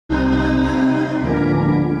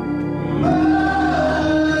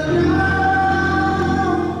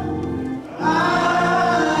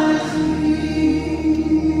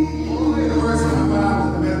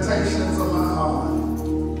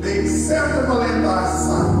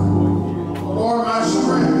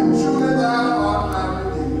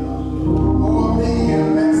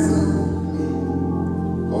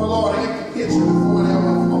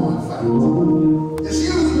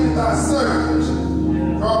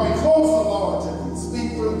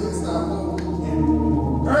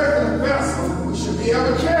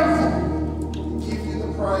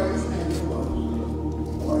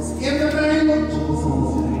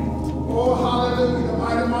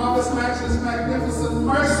magnificent,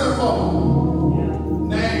 merciful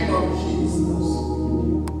name of Jesus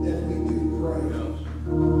that we do pray.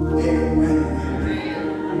 Amen.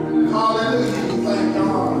 Hallelujah. We thank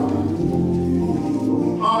God.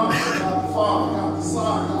 We honor God the Father, God the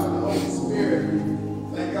Son, God the Holy Spirit.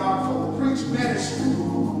 Thank God for the preach ministry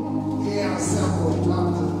here assembled.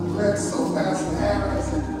 Dr. Bledsoe, so Pastor Harris,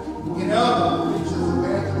 and other preachers,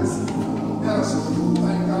 evangelists, ministers.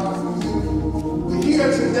 Thank God for you. We're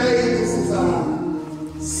here today. This is our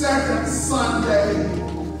second Sunday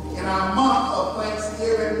in our month of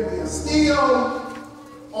Thanksgiving. We are still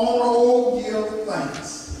on the road, give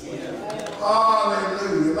thanks.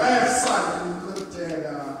 Hallelujah. Last Sunday we looked at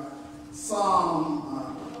Psalm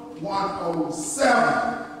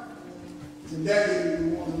 107. Today we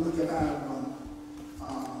want to look at our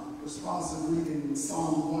responsive reading in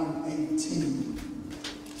Psalm 118.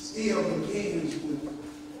 Still begins with,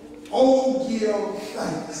 oh, give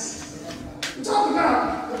thanks. We're talking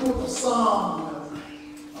about the book of Psalms.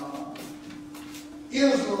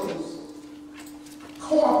 Israel's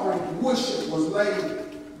corporate worship was laid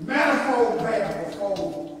manifold back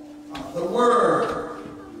before the word.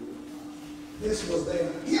 This was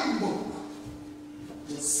their hymn book.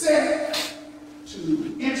 It was set to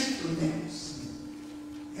instruments.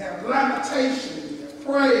 You have lamentation, you have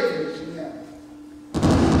praise, you have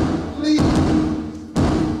please.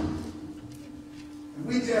 And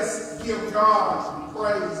we just give God some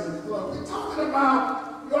praise and glory. We're talking about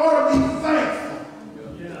you ought to be thankful.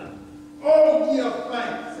 Yeah. Oh, give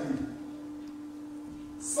thanks. And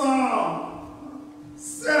Psalm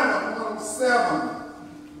 107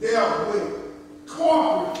 dealt with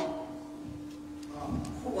corporate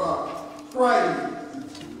praise.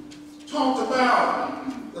 Talked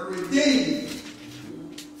about the redeemed.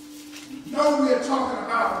 No, we're talking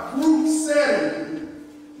about a group setting.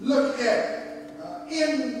 Look at,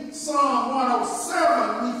 in Psalm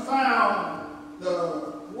 107, we found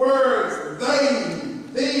the words they,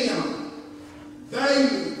 them,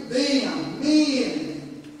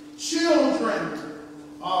 men, children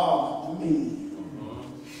of me.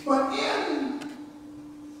 But in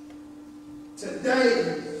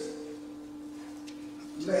today's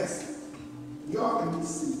lesson, y'all can be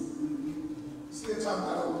seated. Still talking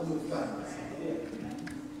about all good things.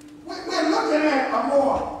 We're looking at a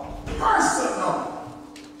more personal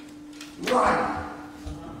writing.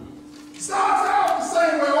 Starts out the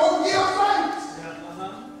same way, oh, give thanks.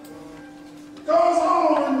 Goes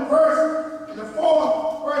on in the first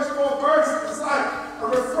four verses, it's like a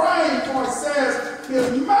refrain for it says, his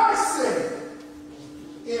mercy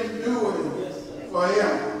endureth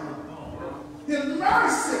forever. His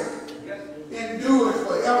mercy endure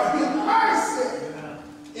forever. His mercy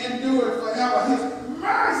endure forever. His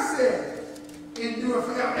mercy endure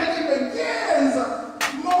forever. And it begins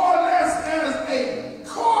more or less as a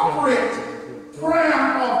corporate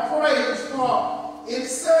prayer of praise. For it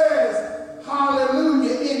says,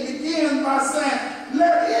 hallelujah. It begins by saying,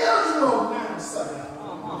 let Israel now say.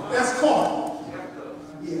 That's corporate.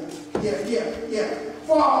 Yeah.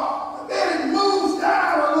 For then it moves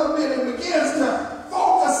down a little bit and begins to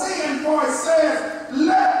focus in, for it says,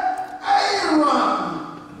 let Aaron,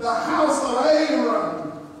 the house of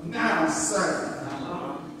Aaron, now say.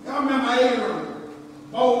 Y'all remember Aaron,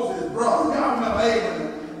 Moses' brother. Y'all remember Aaron,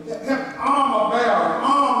 that armor bearer,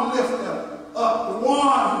 arm lifter up, the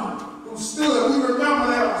one who stood. We remember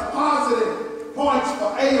there was positive points for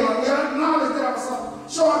Aaron. We acknowledge there was some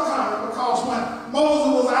shortcomings because when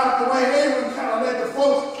Moses was out the way, Aaron kind of let the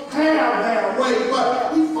folks have their way.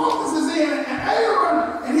 But he focuses in, and Aaron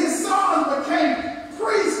and his sons became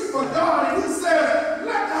priests for God. And he says,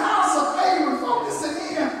 let the house of Aaron,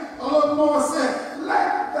 focusing in a little more, said,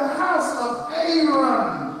 let the house of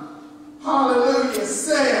Aaron, hallelujah,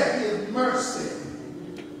 say his mercy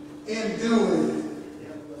endureth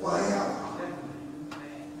forever.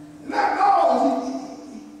 And that goes,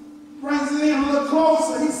 he brings it in a little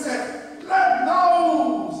closer. He said, let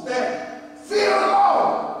those that fear the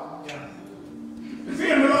Lord. The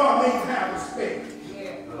fear of the Lord means have respect.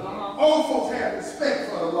 Old folks have respect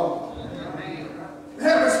for the Lord. They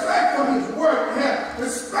have respect for his work. They have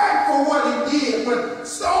respect for what he did. When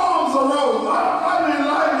storms arose, lightning and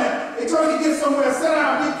lightning, they told you to get somewhere, sit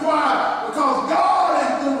down, be quiet, because God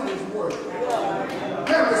is doing his work.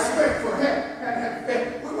 Have respect for him.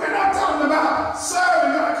 We're not talking about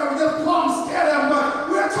serving God because we just plumb scared of him, but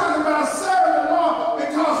we're talking about serving the Lord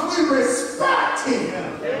because we respect him.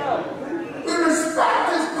 We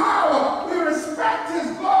respect his power. We respect his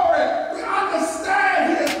glory. We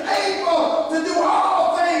understand he is able to do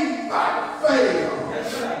all things but fail.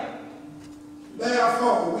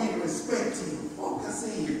 Therefore, we respect him. Focus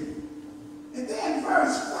in.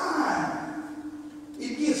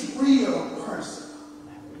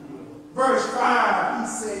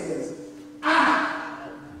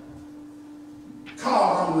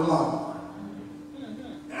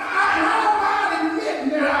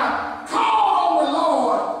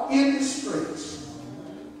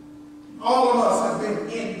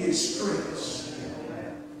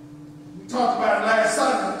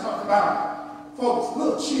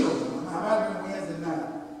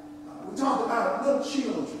 little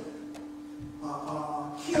children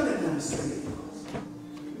killing themselves.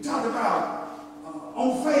 We talked about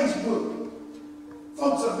on Facebook,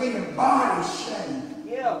 folks are being body shamed.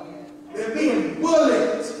 Yeah. They're being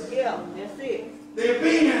bullied. Yeah, that's it. They're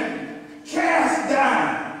being cast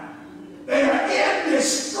down. They are in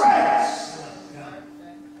distress.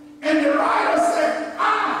 And the writer said, I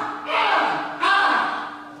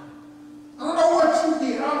don't know what you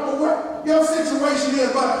did. I don't know what your situation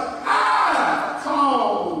is, but I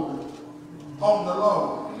called on the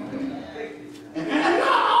Lord. And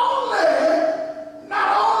not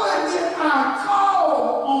only did I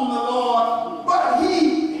call on the Lord, but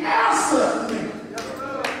he answered me.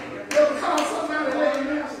 You ever call somebody that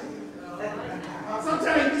didn't answer you?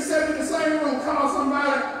 Sometimes you sit in the same room, call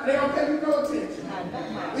somebody, they don't pay you no attention.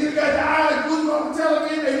 You got the eyes glued on the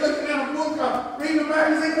television, they looking at a book or reading a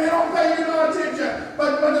magazine, they don't pay you no attention.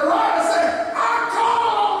 But the writer said, I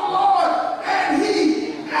called on the Lord and he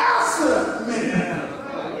answered me. Yeah.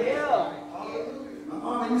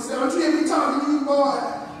 You said, don't you hear me talking to you, boy?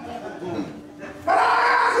 But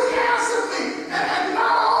he answered me. And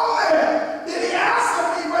not only did he answer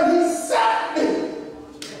me, but he set me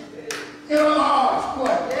in a large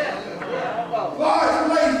place. Large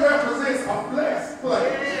place represents a blessed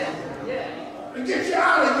place. And get you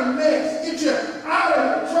out of your mess. Get you out of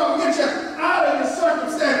your trouble. Get you out of your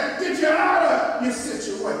circumstance. Get you out of your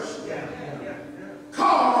situation.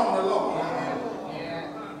 Call on the Lord.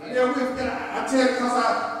 I tell you, because I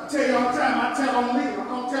tell you all the time, I tell on Leland. I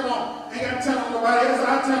don't tell on, I ain't got to tell on nobody else. I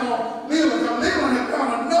tell on Leland. Because Leland has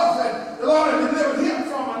done enough, and the Lord has delivered him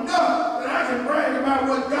from enough that I can brag about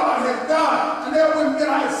what God has done. And there wouldn't get,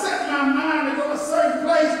 I set my mind to go to a certain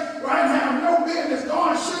place where I didn't have no business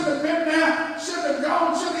going. Shouldn't have been there, shouldn't have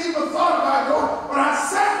gone, shouldn't have even thought about going. But I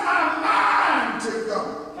set my mind to go.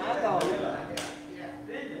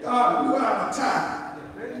 God blew out my time.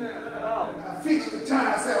 I fixed the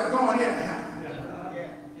time, I said I'm going anyhow.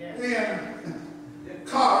 Then the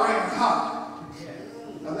car ran hot.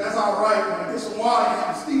 Now that's all right, when I get some water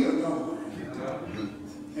I'm still going.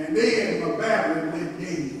 And then my battery went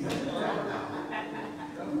dead.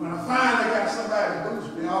 When I finally got somebody to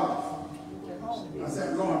boost me off, I said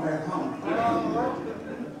I'm going back home.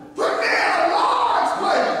 Put me in a large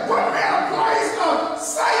place. Put me in a place of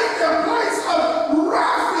safety, a place of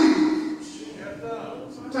refuge.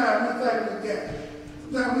 Sometimes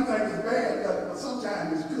we think it's bad luck, but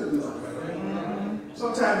sometimes it's good luck.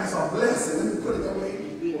 Sometimes it's a blessing. Let me put it that way.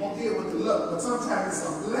 We won't deal with the luck, but sometimes it's a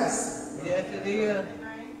blessing. Yes, it is.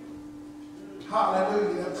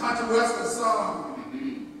 Hallelujah. A controversial song.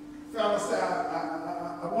 Fellow said,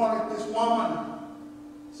 I wanted this woman.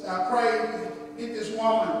 So I prayed to get this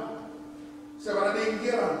woman. So but I didn't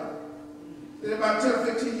get her. Then about 10 or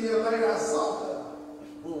 15 years later, I saw her.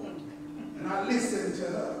 And I listened to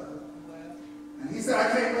her. And he said, I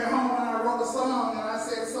came back home and I wrote a song, and I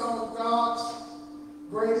said, song of God's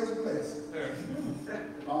greatest blessing.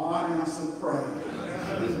 Oh, I answer praise.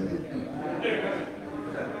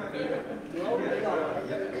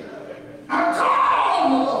 I called on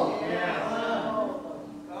the Lord.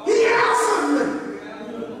 He answered me.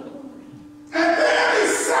 And then he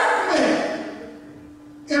set me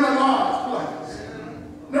in a large place.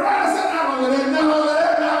 The writer said, not only that, not only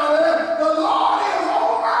that, not only that, the Lord is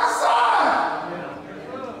on my side.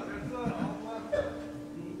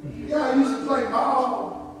 Yeah, I used to play ball.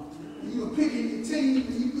 You were picking your team,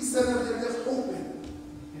 and you'd be sitting there just hoping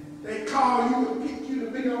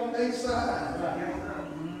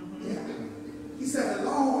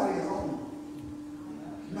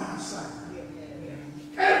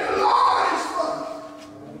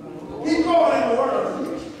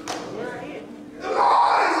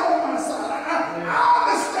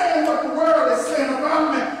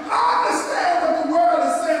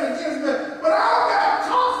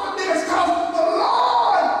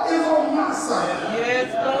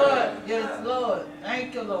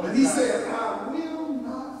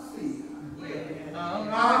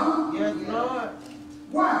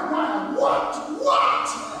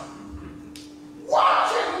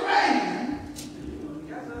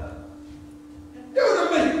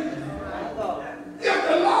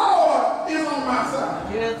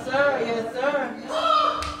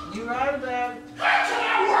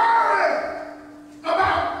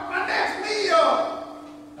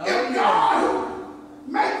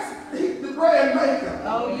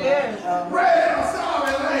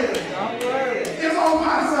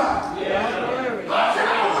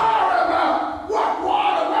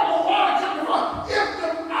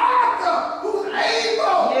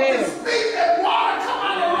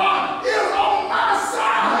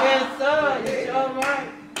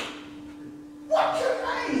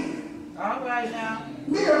right now.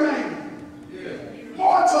 Mere man.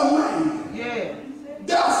 Mortal man. Yeah.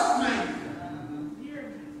 Dust man.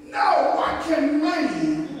 Now what can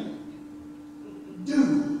man do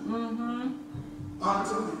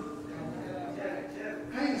unto me?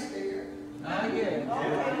 I ain't scared. Yeah.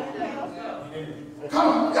 Come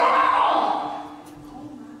on, God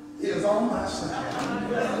is on my side.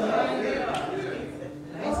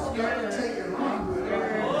 I'm scared to take it wrong with it.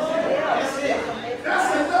 That's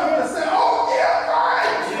enough to say, oh, yeah,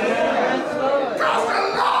 right. Because the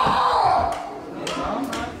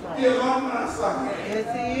Lord is on my side. Yes,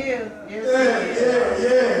 he is. Yes,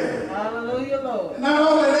 Yeah. Hallelujah, Lord. Not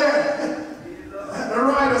only that, the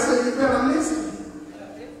writer said, you better listen.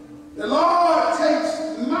 The Lord takes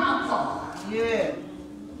my part Yeah.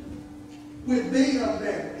 with them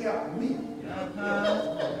that help me.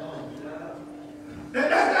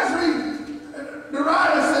 That's reading. The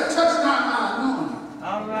writer said, touch not my anointing.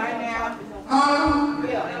 All right now.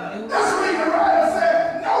 That's reading. The writer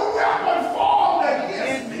said, no weapon formed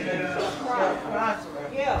against me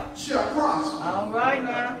shall prosper. All right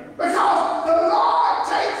now. Because the Lord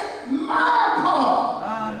takes my part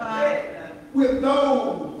with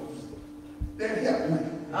those that help me.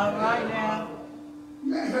 All right now.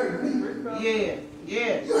 You ain't heard me. Yeah.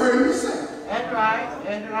 You heard me say. That's right.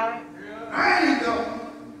 I ain't going.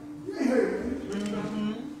 You ain't heard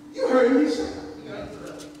me. You heard me say.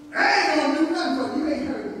 I ain't gonna do nothing for you. You ain't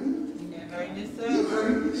heard me. You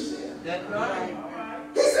heard me say. That's right.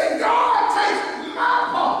 He said, God takes my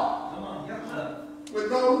part with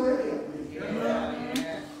those that help me.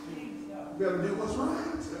 Better do what's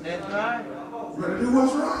right. That's right. Better do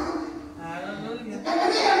what's right. Hallelujah. And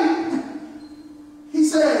then he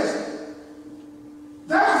says,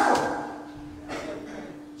 therefore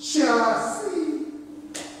shall I see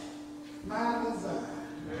my desire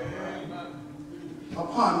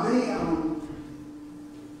upon them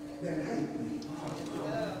that hate me.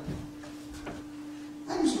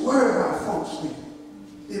 I used to worry about folks that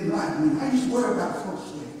didn't like me. I used to worry about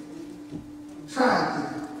folks that tried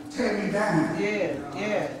to tear me down.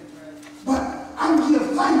 Yeah. But I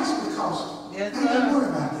give thanks because I ain't worried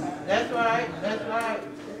about that. That's right.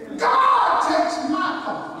 God takes my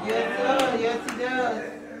part. Yes, sir. Yes, he does.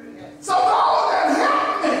 So those that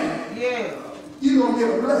help me, Yeah. you're going to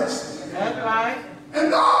get a blessing. That's right. And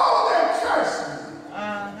those that curse me,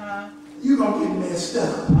 you're going to get messed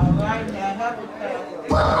up. All right now. Help us, Pastor. Put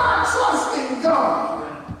my trust in God.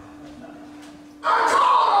 I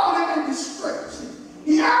called on him in distress.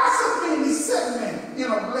 He answered me and he set me in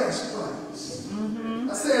a blessed place.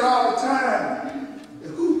 I say it all the time. The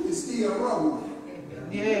hoop is still rolling.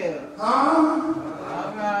 Yeah. Huh?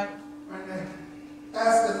 All right. When the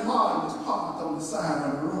Aston Martin was parked on the side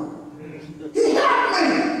of the road. He helped me.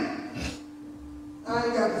 I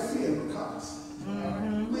ain't got to fear because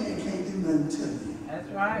man can't do nothing to me. That's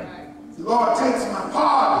right. The Lord takes my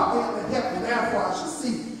part with them that help me. Therefore I should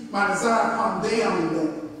see my desire upon them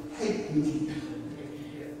that hate me.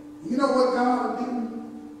 You know what God will do?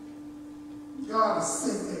 God will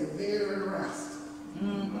send that very rascal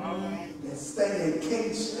that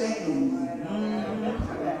can't stand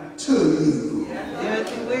to you. Yes,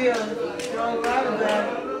 he will. Show right about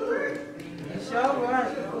it. Show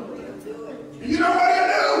right. You know what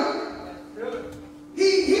he'll do?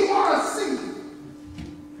 He want to see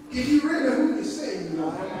if you really who you say you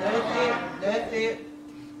are. That's it.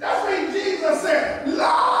 That's when Jesus said,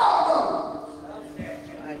 Lord,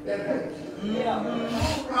 that hate you.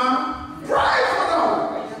 Pray for those.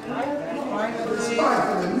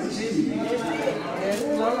 Despiteful and mischievous. Yes,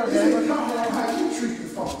 Lord. He said, come on, how you treat the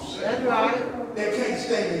folks That's right. that can't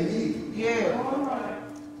stand in you. Yeah.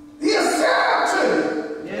 He'll sell to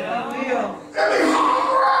you. Yes, he will. And be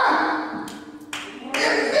hungry.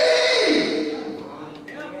 In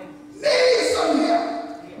need some help.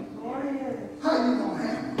 How you gonna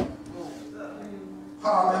handle it?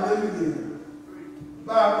 Hallelujah.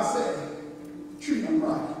 Bible said, treat them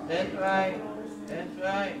right. That's right.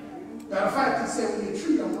 Matter of fact, he said when you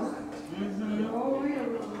treat them right,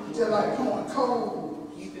 just like pouring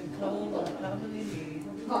cold, You can cold on top of the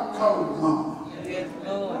head. not cold, mama. Yes,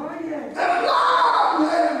 Lord. And love,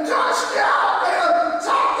 let him touch you out, let him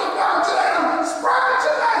talk about you, let him spread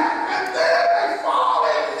your name, and then they fall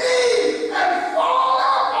in need and fall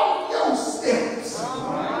out on your steps.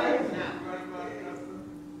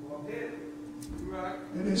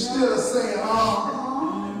 And instead of saying,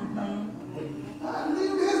 I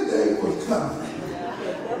knew this day was coming.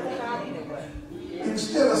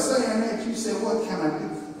 Instead of saying that, you say, what can I do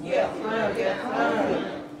for you? Yes,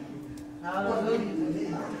 sir.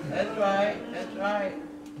 Hallelujah. That's right.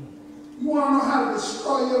 You want to know how to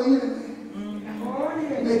destroy your enemy?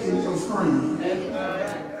 Make him your friend.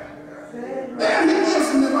 Then he gives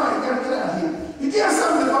some advice. You gotta get out here. He gives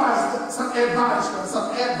some advice.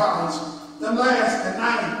 The last, the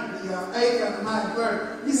 8th and the 9th verse.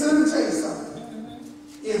 He said, let me tell you something.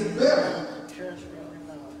 It's better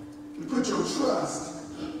to put your trust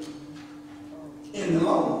in the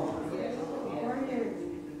Lord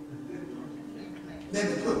than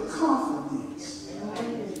to put confidence.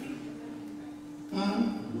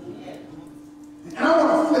 And I want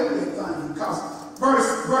to flip that thing because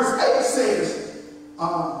verse 8 says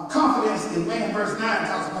confidence in man. Verse 9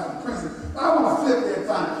 talks about the principle. But I want to flip that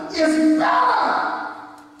thing. It's better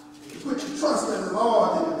to put your trust in the Lord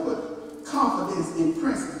than to put confidence in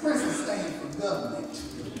principle. Principle stands for government.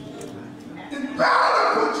 It's better to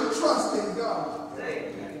put your trust in God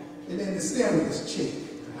and then the stimulus check.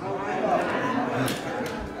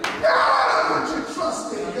 Better to put your trust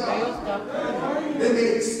in God than the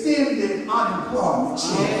extended unemployment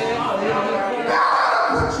check. Better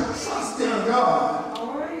to put your trust in God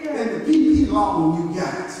than the PP loan you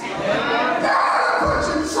got. Better to put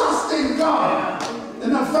your trust in God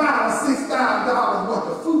than the $5,000 or $6,000 worth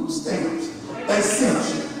of food stamps they sent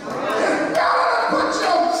you. It's better to put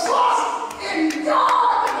your trust in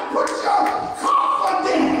God than to put your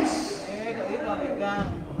confidence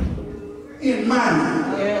in man.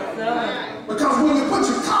 Because when you put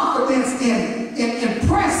your confidence in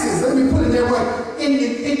princes, let me put it that way, in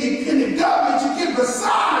the government, you get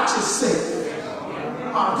beside yourself.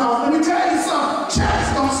 Because let me tell you something, church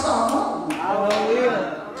don't stop.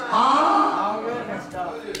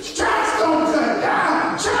 Church don't cut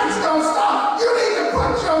down. Church don't stop. You need to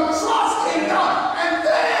put your trust in God. And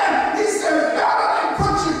then he said, better than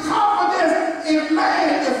put your confidence in man,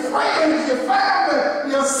 your friends, your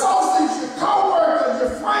family, your associates, your co-workers,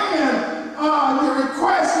 your friends, your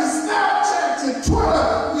requests, your Snapchat, your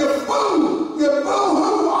Twitter, your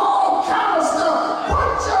boo-hoo, all kind of stuff. Put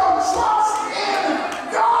your trust in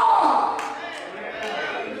God.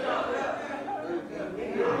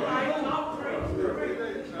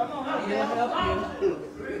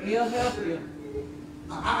 He'll help you.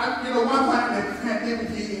 One thing that the pandemic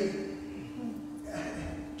did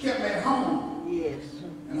kept me at home. Yes.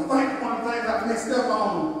 And I think one of the things I messed up on,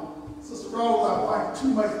 Sister Rose, I watched too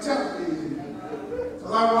much television.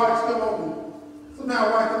 Because I watched them on, sometimes I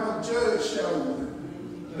watched them on judge shows.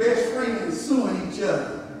 Best friends suing each other.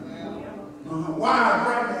 Wives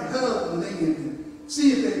bring their husbands in to see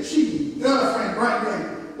if they're cheating. Girlfriends bring their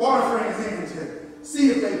boyfriends in to see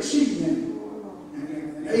if they're cheating.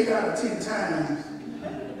 And 8 out of 10 times,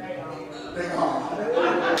 they are.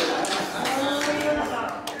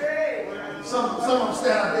 Some of them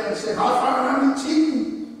stand out there and say, I found out he's cheating.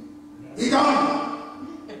 He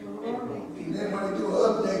gone. And then when they do an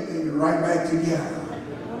update, they get right back together.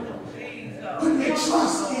 Put their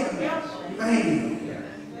trust in man.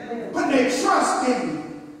 Put their trust in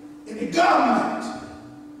the government.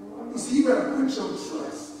 You see, you better put your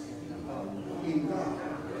trust in God.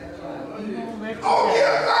 Oh,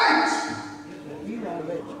 give thanks.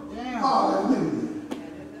 Hallelujah.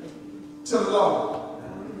 To the Lord.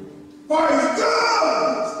 For his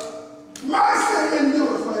good, mercy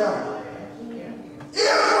endureth forever.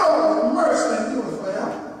 Israel, mercy endureth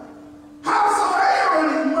forever. House of Aaron,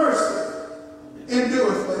 his mercy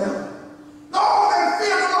endureth forever. Those that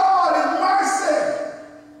fear the Lord, his mercy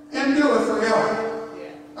endureth forever.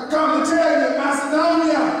 I come to tell you,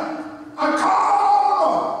 Macedonia, I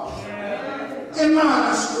call in my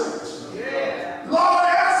distress. Lord,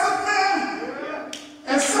 answer me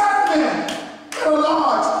and set me in a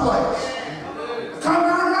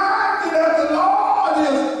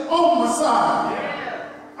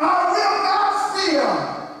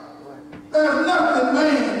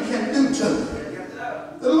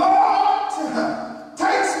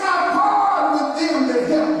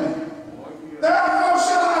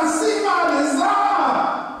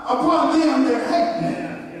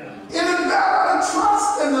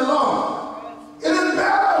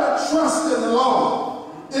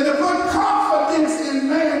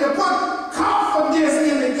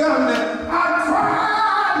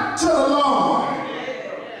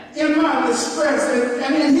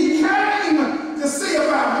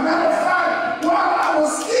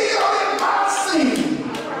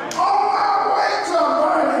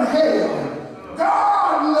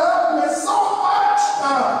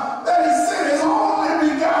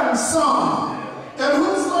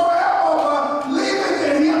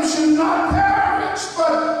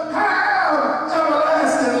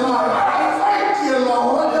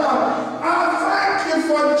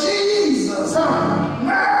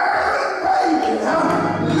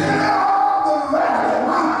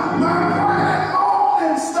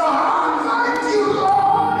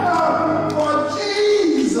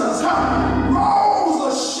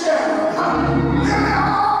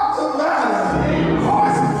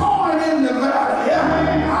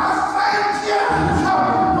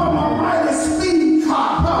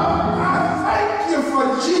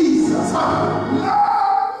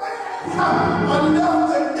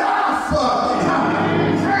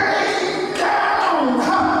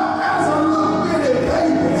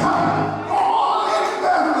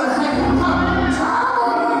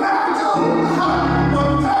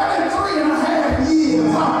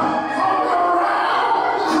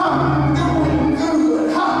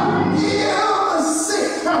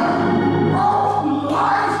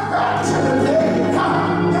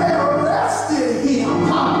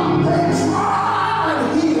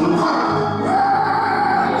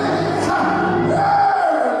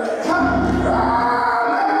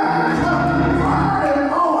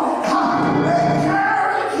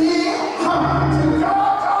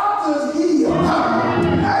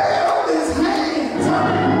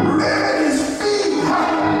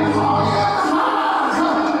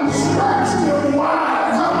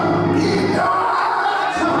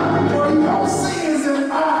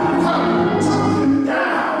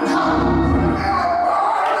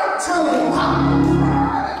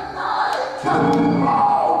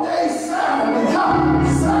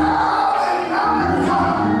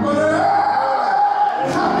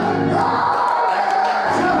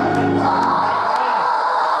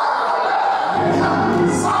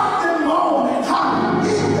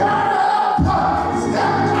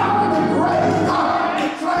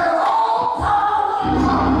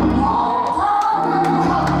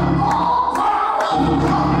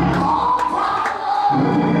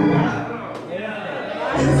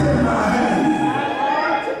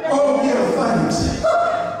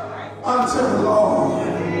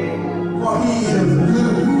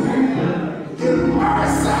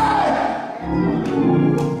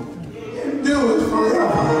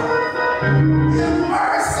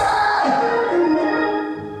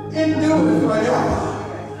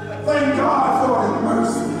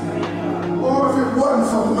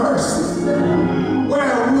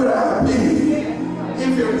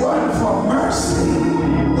mercy,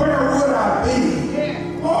 where would I be?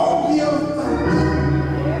 Oh, give thanks.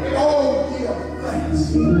 Oh, give thanks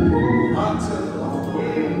unto the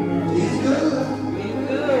Lord. He's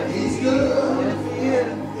good. He's good.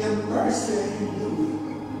 His mercy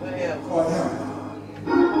endures forever.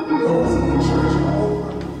 Those in the church are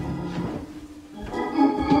open.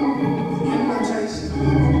 The invitation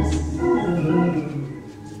is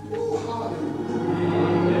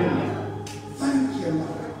thank you,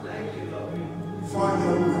 Lord, for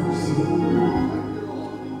your mercy.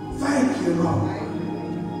 Thank you, Lord,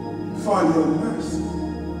 for your mercy.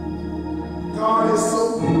 God is so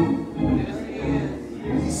good.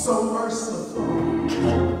 He's so merciful.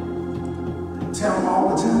 Tell him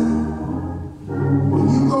all the time. When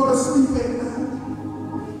you go to sleep at night,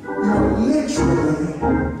 you're literally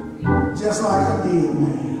just like a dead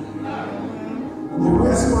man. Your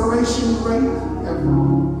respiration rate have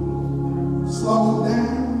slowed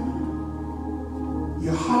down.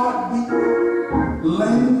 Your heartbeat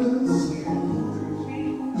lingers.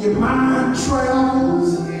 Your mind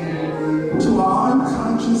travels to an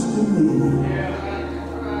unconscious demeanor.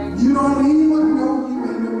 You don't even know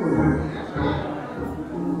you're in the world.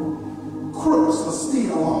 Crooks are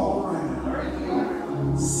still all around.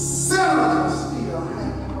 Sinners are still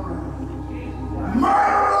hanging around.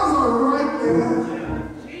 Murderers are right there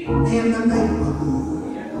in the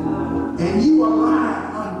neighborhood. And you are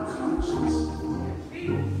lying unconscious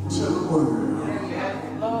to the world.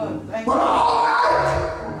 But all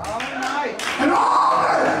night and all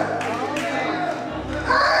day,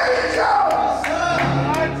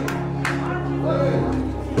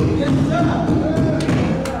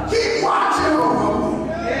 keep watching over me.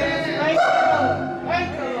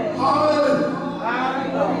 Hallelujah.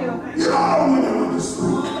 You don't know when you went to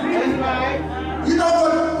sleep. You know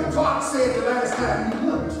what the clock said the last time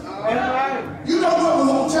you looked. You know what was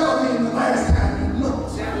on television the last time you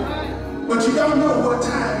looked. But you don't know what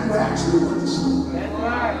time you actually went to sleep.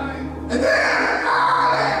 And then,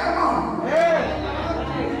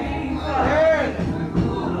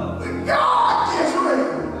 when God gets ready,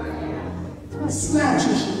 He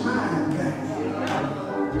snatches your mind back,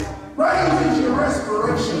 raises your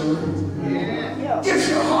respiration rate, gets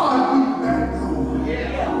your heartbeat back going,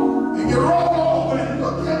 and you roll over and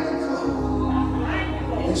look at the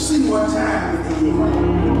clock and see what time it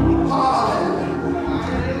is. Hallelujah.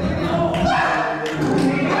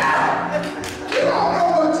 You don't know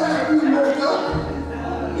what time you woke up.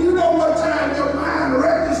 You know what time your mind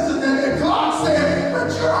registered that the clock said, but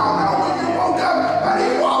you don't know when you woke up, but He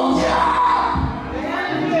woke you up.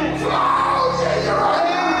 Oh, yeah, you're right.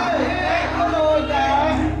 Thank you, Lord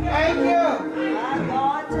God. Thank you.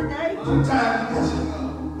 God today. Sometimes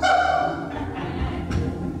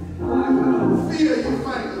feel your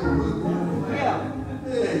fingers move. Yeah.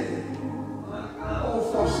 Old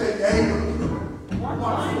folks say, hey,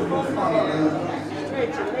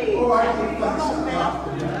 Stretch your legs. oh, I give thanks to God.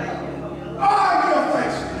 Oh, I give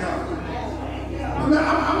thanks to God.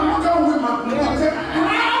 I'm going with my, and I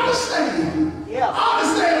understand. Yeah. I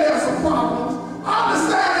understand there's some problems. I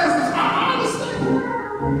understand.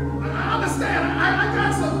 I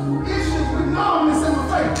got some issues with numbness in my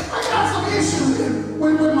face. I got some issues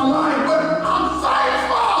with my life, but I'm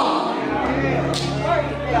thankful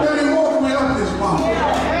that He woke me up this morning.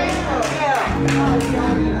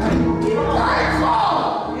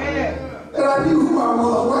 Thankful that I knew who I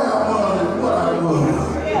was, where I was, and what I was.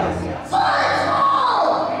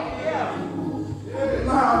 Thankful that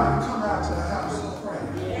now I can come out to the house and pray.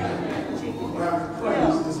 Where I can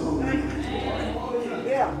praise this Lord.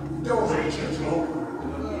 Doors of the church are open.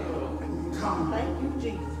 You can come. Thank you,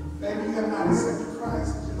 Jesus. Maybe you have not accepted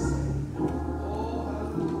Christ and just saved.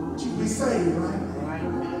 But you be saved right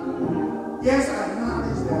now. Yes, I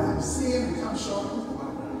acknowledge that I've sinned and come short of the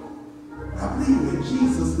glory. But I believe that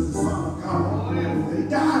Jesus is the Son of God. That He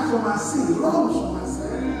died for my sins, rose for my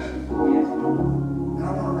salvation. And I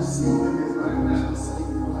want to receive Him as my personal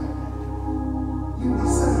Savior right now. You be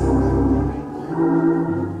saved right now.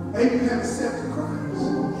 Maybe you have accepted Christ,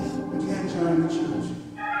 but you haven't joined the church.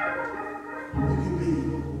 You can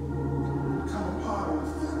become a part of the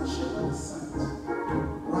fellowship of the saints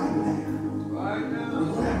right now.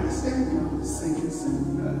 We're going to stand on the sinking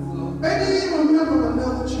sin. Maybe you even remember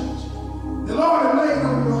another church. The Lord had laid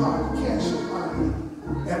on your heart to cast your heart in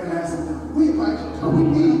everlasting life. We invite you to come. We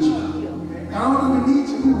need you. Not only we need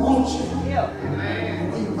you, we want you.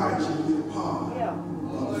 And we invite you to be a part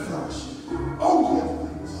of the fellowship. Oh, give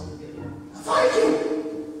thanks. Thank you.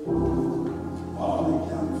 All they've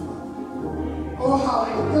done for me. Oh,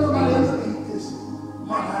 hallelujah. Everybody else need this.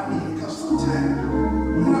 Mom, I need it. Because sometimes,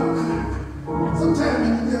 sometimes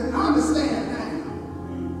I understand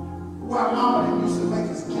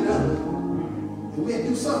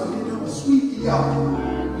do something you do to sweep the yard.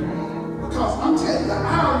 Because I'm telling you, the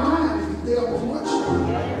outer mind is the devil's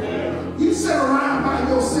worship. You sit around by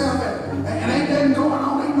yourself and ain't nothing going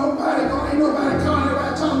on, ain't nobody calling, nobody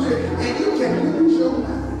talking to you, and you can lose your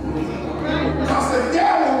mind. Because the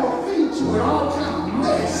devil will feed you with all kind of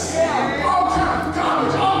mess, all kind of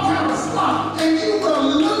garbage, all kind of stuff, and you will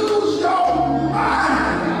lose your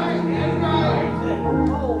mind.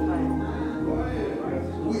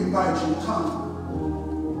 We invite you to come,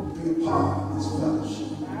 be a part of this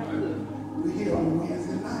fellowship. We're here on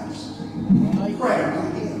Wednesday nights. Prayer,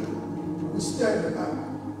 we're here. We study about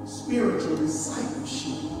spiritual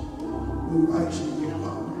discipleship. We invite you to be a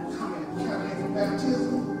part of it. Come in for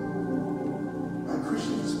baptism, by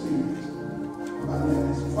Christian experience, by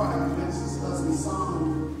that choir, ministers, us in song.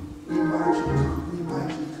 We invite you to come. We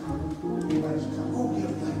invite you to come. We invite you to come. Oh,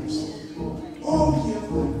 give thanks. Oh, give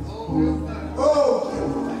thanks. Oh,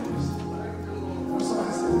 give thanks.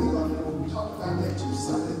 Somebody said, we're going to talk about that too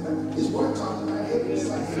Sunday, but it's worth talking about every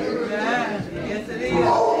Sunday. Yes, it is. Oh,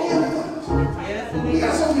 give thanks. Yes, it We is.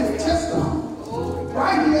 got so many testimonies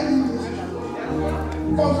right here in this church.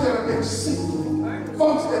 Folks that have been sick,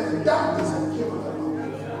 folks that the doctors have given up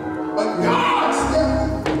on. But God still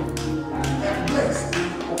has blessed them.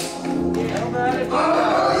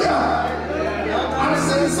 Hallelujah. I'm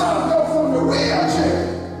seeing some go from the wheelchair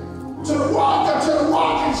to the walker to the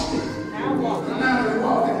walking stick. And now they're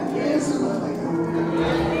walking and dancing like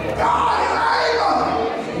that. God is able.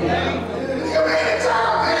 You mean to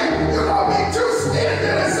tell me you're going to be too stingy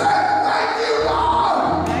to say, thank you, Lord.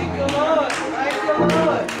 Thank you, Lord. Thank you,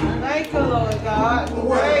 Lord. Thank you, Lord God.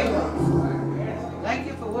 Thank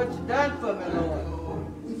you for what you've done for me, Lord.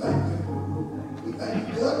 We thank you. We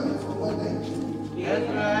thank the government for what they do. That's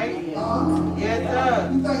right. Yes,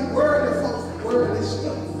 sir. We thank worldly folks for worldly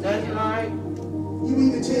stuff. That's right. You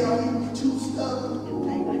mean to tell me you're too stubborn?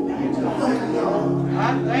 Thank you, Lord. I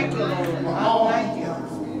thank you, Lord. I thank you.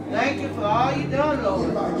 Thank you for all you done, We Lord.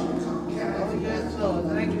 invite you to come. Oh, yes, Lord.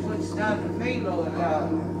 Thank you for what you've done for me, Lord God.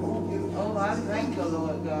 Oh, I thank you,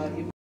 Lord God. You've